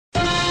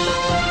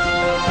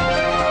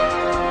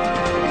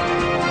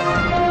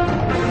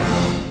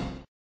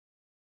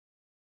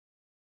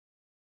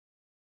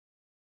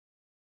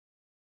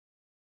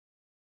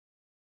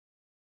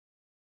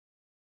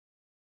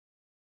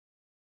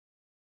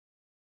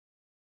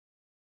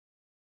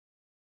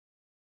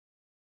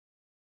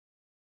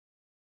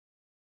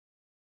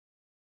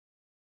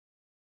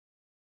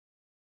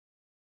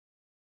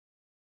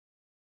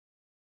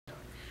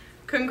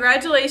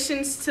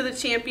Congratulations to the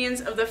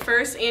champions of the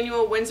first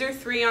annual Windsor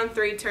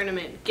 3-on-3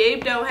 tournament,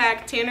 Gabe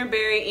Dohak, Tanner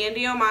Berry,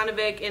 Andy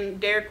Omanovic, and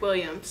Derek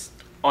Williams.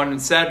 On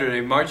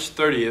Saturday, March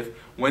 30th,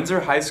 Windsor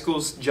High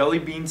School's Jelly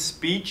Bean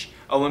Speech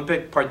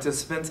Olympic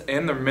participants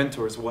and their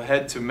mentors will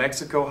head to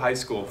Mexico High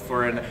School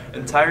for an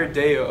entire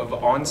day of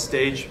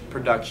on-stage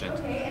production.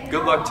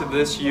 Good luck to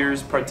this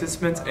year's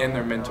participants and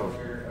their mentors.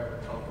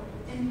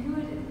 And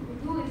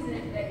who is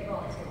it that you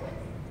volunteer with?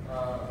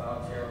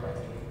 Volunteer with my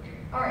team.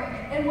 All right.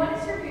 And what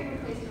is your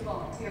favorite place to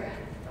volunteer at?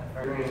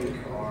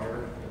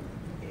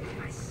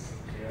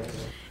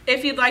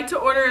 If you'd like to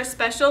order a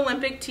Special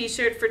Olympic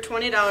t-shirt for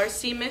 $20,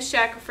 see Ms.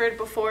 Shackelford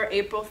before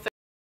April 3rd.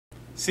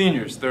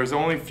 Seniors, there's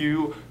only a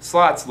few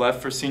slots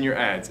left for senior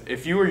ads.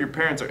 If you or your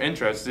parents are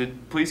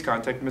interested, please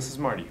contact Mrs.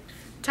 Marty.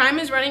 Time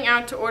is running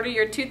out to order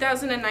your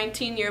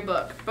 2019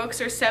 yearbook. Books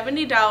are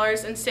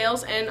 $70 and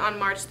sales end on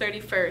March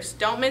 31st.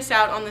 Don't miss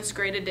out on this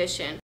great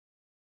edition.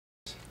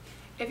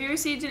 If you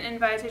received an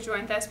invite to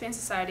join Thespian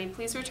Society,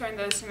 please return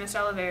those to Ms.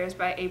 Oliveras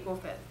by April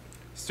 5th.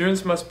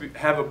 Students must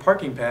have a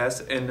parking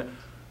pass in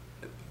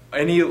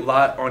any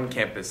lot on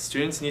campus.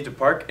 Students need to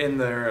park in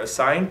their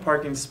assigned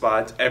parking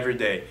spots every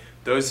day.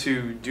 Those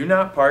who do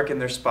not park in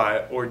their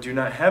spot or do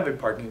not have a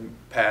parking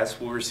pass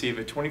will receive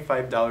a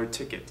 $25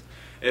 ticket.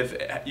 If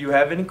you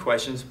have any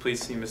questions,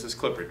 please see Mrs.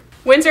 Clifford.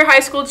 Windsor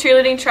High School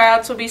cheerleading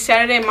tryouts will be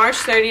Saturday, March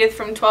 30th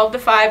from 12 to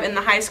 5 in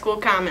the high school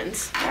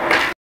commons.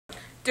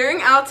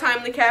 During out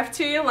time, the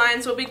cafeteria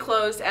lines will be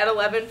closed at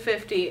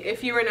 11:50.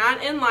 If you are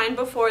not in line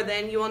before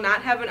then, you will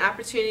not have an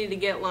opportunity to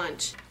get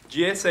lunch.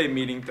 GSA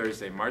meeting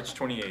Thursday, March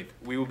 28th.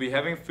 We will be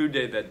having food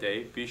day that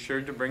day. Be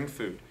sure to bring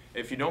food.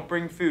 If you don't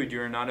bring food, you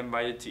are not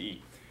invited to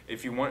eat.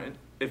 If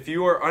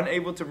you are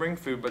unable to bring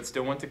food but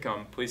still want to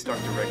come, please talk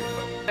to Regan.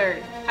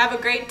 Third. Have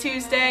a great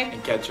Tuesday.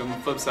 And catch you on the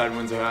flip side,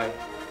 Windsor High.